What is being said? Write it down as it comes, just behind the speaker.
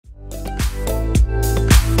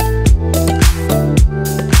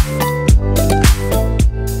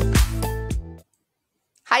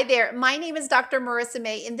Hi there, my name is Dr. Marissa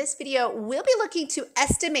May. In this video, we'll be looking to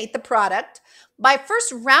estimate the product by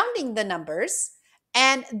first rounding the numbers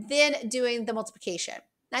and then doing the multiplication.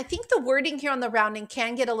 Now, I think the wording here on the rounding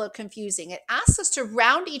can get a little confusing. It asks us to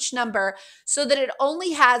round each number so that it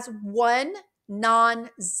only has one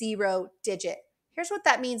non-zero digit. Here's what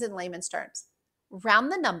that means in layman's terms.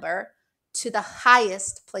 Round the number to the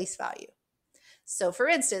highest place value. So for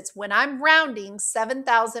instance, when I'm rounding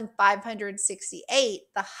 7,568,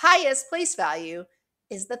 the highest place value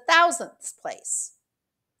is the thousandth place.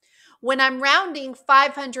 When I'm rounding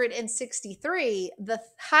 563, the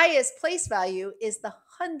highest place value is the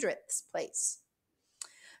hundredth place.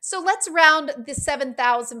 So let's round the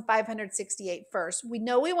 7,568 first. We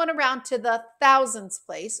know we want to round to the thousandth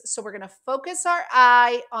place. So we're going to focus our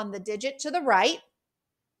eye on the digit to the right,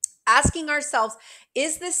 asking ourselves,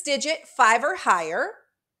 is this digit 5 or higher?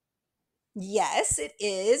 Yes, it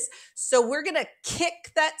is. So we're going to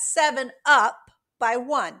kick that 7 up by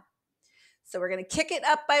 1. So we're going to kick it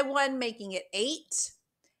up by 1, making it 8.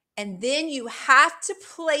 And then you have to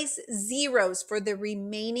place zeros for the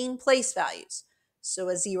remaining place values. So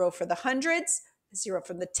a 0 for the hundreds, a 0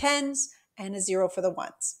 for the tens, and a 0 for the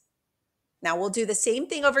ones. Now we'll do the same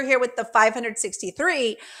thing over here with the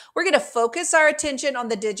 563. We're going to focus our attention on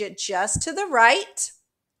the digit just to the right.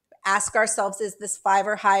 Ask ourselves, is this 5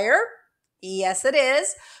 or higher? Yes, it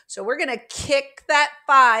is. So we're going to kick that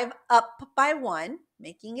 5 up by 1,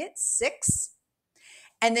 making it 6.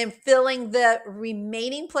 And then filling the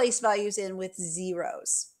remaining place values in with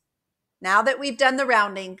zeros. Now that we've done the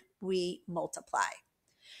rounding, we multiply.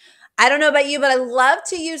 I don't know about you, but I love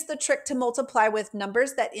to use the trick to multiply with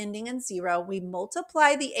numbers that ending in 0. We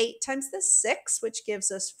multiply the 8 times the 6, which gives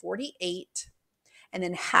us 48. And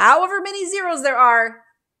then however many zeros there are,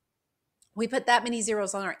 we put that many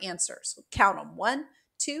zeros on our answers. So count them. 1,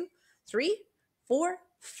 2, 3, 4,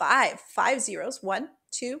 5. 5 zeros. 1,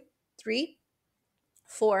 2, 3,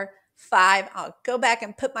 4, 5. I'll go back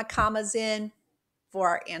and put my commas in for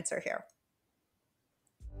our answer here.